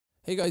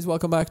Hey guys,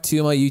 welcome back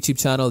to my YouTube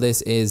channel.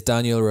 This is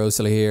Daniel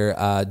Rosehill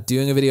here,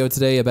 doing a video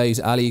today about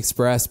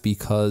Aliexpress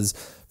because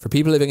for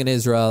people living in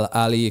Israel,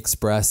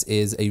 Aliexpress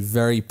is a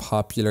very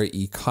popular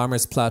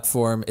e-commerce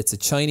platform. It's a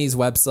Chinese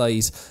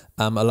website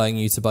allowing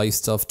you to buy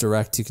stuff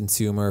direct to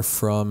consumer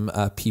from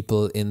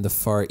people in the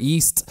Far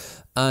East.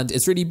 And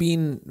it's really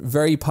been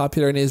very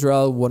popular in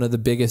Israel, one of the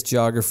biggest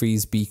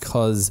geographies,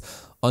 because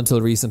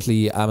until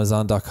recently,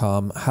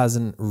 Amazon.com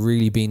hasn't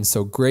really been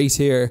so great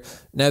here.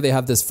 Now they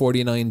have this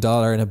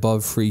 $49 and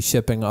above free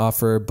shipping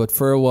offer, but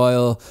for a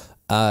while,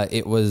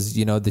 it was,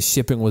 the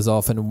shipping was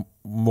often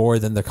more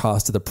than the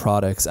cost of the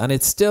products. And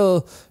it's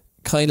still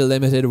kind of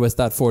limited with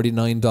that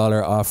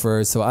 $49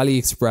 offer. So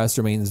Aliexpress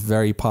remains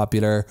very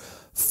popular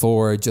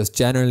for just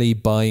generally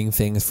buying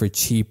things for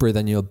cheaper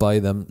than you'll buy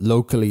them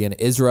locally in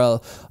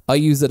Israel. I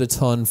use it a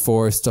ton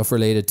for stuff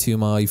related to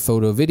my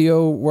photo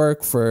video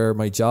work for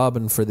my job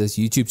and for this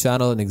YouTube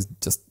channel, and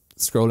just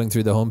scrolling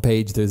through the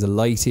homepage, there's a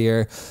light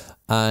here.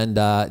 And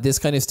this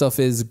kind of stuff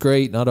is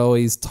great, not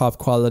always top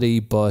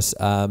quality, but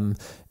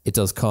it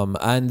does come.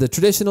 And the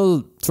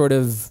traditional sort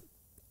of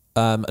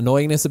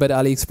annoyingness about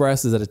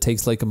Aliexpress is that it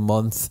takes like a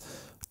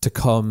month to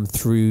come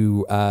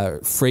through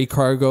freight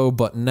cargo,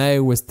 but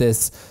now with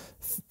this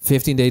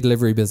 15-day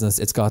delivery business,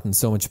 it's gotten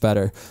so much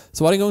better.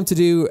 So what I'm going to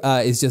do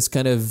is just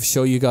kind of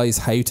show you guys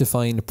how to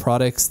find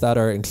products that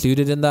are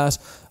included in that.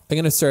 I'm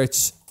going to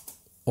search,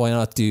 why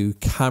not do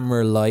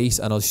camera light,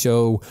 and I'll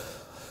show.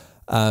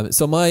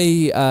 So my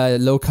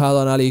locale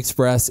on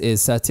Aliexpress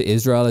is set to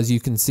Israel. As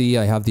you can see,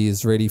 I have the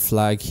Israeli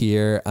flag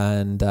here,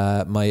 and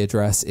my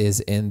address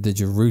is in the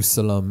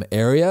Jerusalem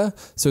area.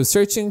 So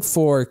searching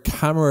for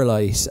camera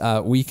light,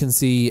 we can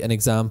see an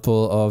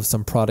example of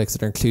some products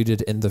that are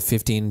included in the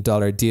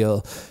 $15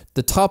 deal.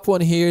 The top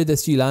one here,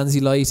 this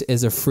Ulanzi light,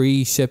 is a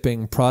free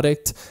shipping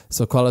product.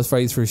 So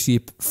qualifies for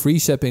free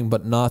shipping,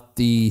 but not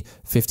the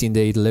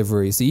 15-day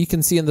delivery. So you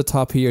can see in the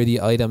top here the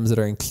items that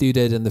are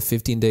included in the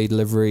 15-day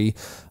delivery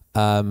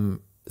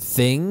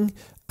thing,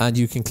 and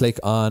you can click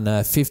on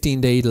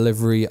 15-day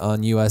delivery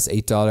on US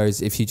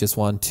 $8 if you just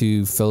want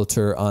to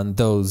filter on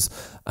those.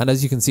 And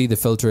as you can see, the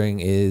filtering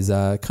is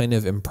kind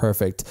of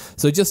imperfect.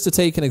 So just to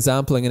take an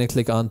example, I'm going to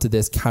click onto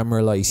this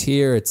camera light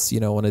here. It's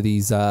one of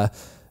these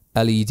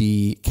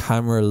LED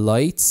camera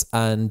lights,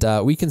 and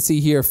we can see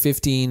here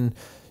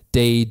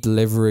 15-day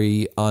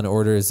delivery on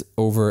orders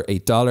over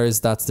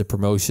 $8. That's the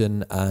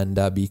promotion,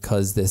 and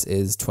because this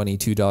is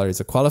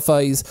 $22, it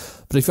qualifies.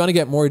 But if you want to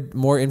get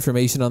more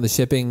information on the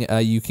shipping,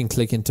 you can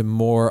click into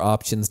more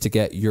options to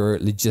get your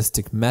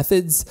logistic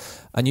methods.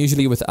 And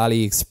usually with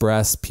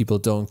Aliexpress, people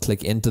don't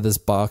click into this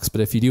box, but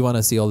if you do want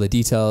to see all the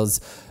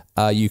details,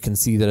 you can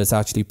see that it's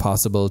actually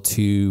possible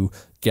to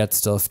get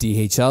stuff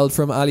DHL'd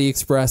from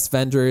Aliexpress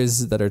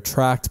vendors that are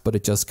tracked, but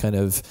it just kind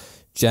of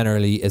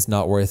generally is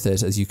not worth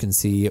it. As you can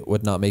see, it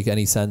would not make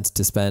any sense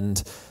to spend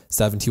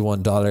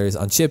 $71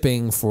 on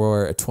shipping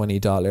for a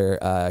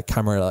 $20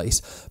 camera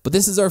light. But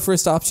this is our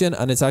first option,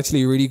 and it's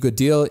actually a really good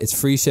deal. It's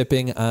free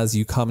shipping, as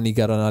you commonly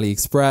get on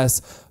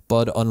Aliexpress,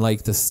 but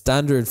unlike the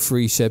standard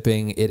free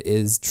shipping, it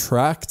is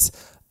tracked,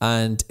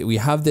 and we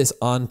have this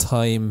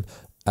on-time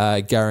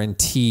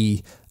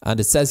guarantee. And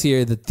it says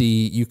here that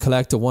you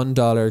collect a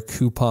 $1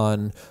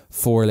 coupon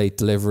for late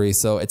delivery.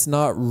 So it's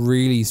not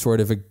really sort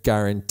of a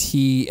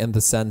guarantee in the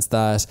sense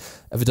that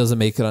if it doesn't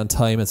make it on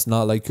time, it's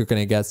not like you're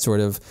going to get sort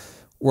of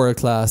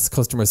world-class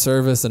customer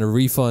service and a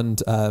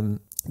refund.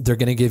 They're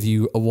going to give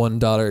you a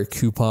 $1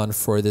 coupon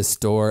for this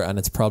store, and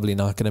it's probably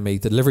not going to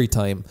make the delivery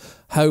time.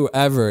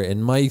 However,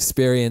 in my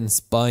experience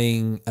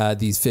buying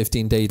these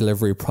 15-day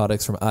delivery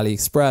products from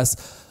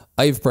Aliexpress,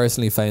 I've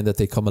personally found that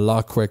they come a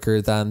lot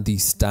quicker than the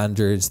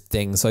standard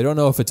thing. So I don't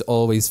know if it's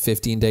always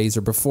 15 days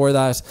or before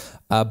that,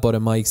 but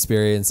in my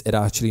experience, it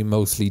actually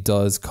mostly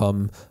does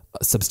come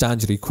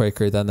substantially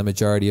quicker than the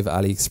majority of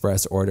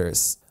Aliexpress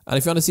orders. And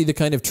if you want to see the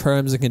kind of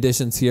terms and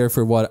conditions here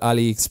for what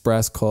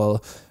Aliexpress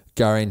call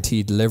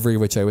guaranteed delivery,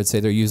 which I would say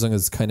they're using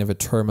as kind of a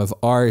term of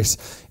art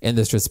in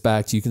this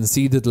respect, you can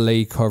see the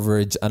delay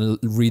coverage and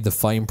read the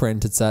fine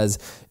print. It says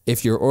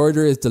if your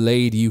order is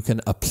delayed, you can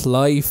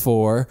apply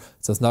for,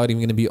 so it's not even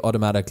going to be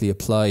automatically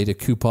applied, a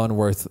coupon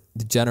worth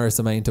the generous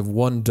amount of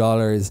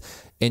 $1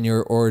 in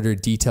your order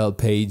detail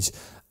page.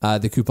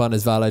 The coupon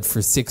is valid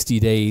for 60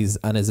 days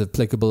and is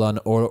applicable on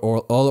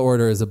all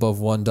orders above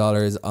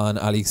 $1 on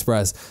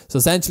Aliexpress. So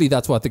essentially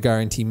that's what the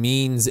guarantee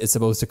means. It's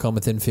supposed to come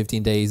within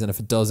 15 days, and if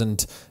it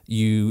doesn't,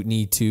 you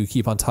need to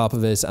keep on top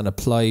of it and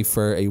apply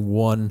for a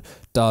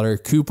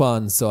 $1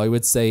 coupon. So I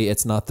would say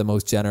it's not the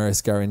most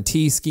generous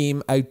guarantee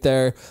scheme out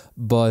there,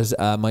 but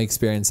my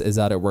experience is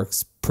that it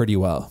works pretty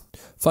well.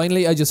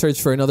 Finally, I just searched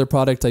for another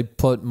product. I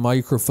put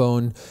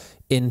microphone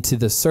into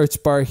the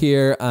search bar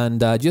here,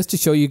 and just to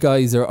show you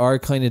guys, there are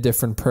kind of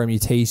different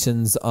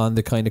permutations on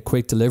the kind of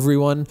quick delivery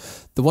one.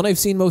 The one I've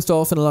seen most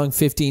often along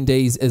 15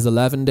 days is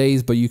 11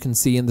 days, but you can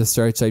see in the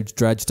search I've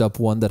dredged up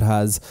one that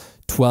has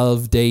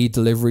 12-day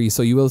delivery.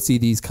 So you will see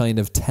these kind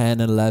of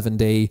 10 and 11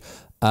 day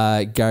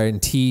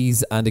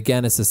guarantees, and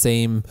again it's the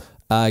same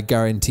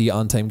guarantee,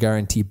 on-time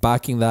guarantee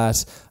backing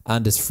that,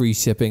 and this free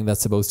shipping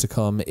that's supposed to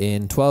come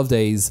in 12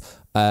 days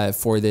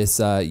for this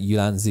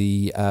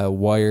Ulanzi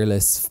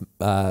wireless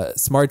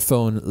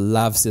smartphone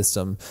lav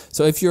system.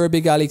 So if you're a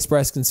big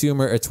AliExpress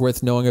consumer, it's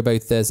worth knowing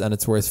about this, and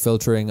it's worth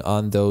filtering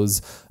on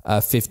those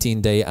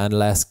 15-day and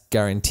less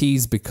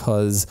guarantees,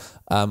 because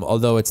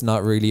although it's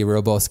not really a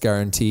robust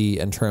guarantee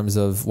in terms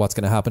of what's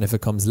going to happen if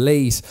it comes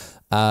late,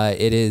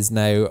 it is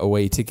now a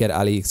way to get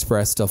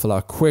AliExpress stuff a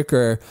lot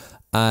quicker.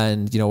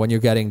 And, you know, when you're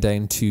getting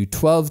down to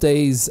 12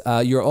 days,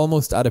 you're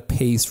almost at a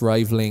pace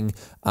rivaling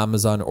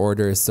Amazon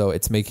orders. So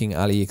it's making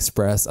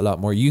AliExpress a lot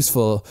more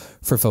useful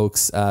for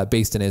folks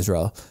based in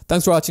Israel.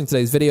 Thanks for watching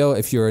today's video.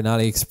 If you're an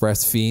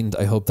AliExpress fiend,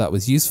 I hope that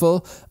was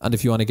useful. And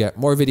if you want to get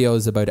more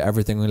videos about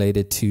everything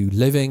related to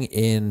living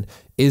in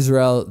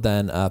Israel,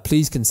 then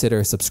please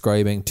consider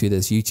subscribing to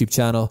this YouTube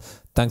channel.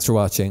 Thanks for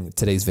watching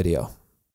today's video.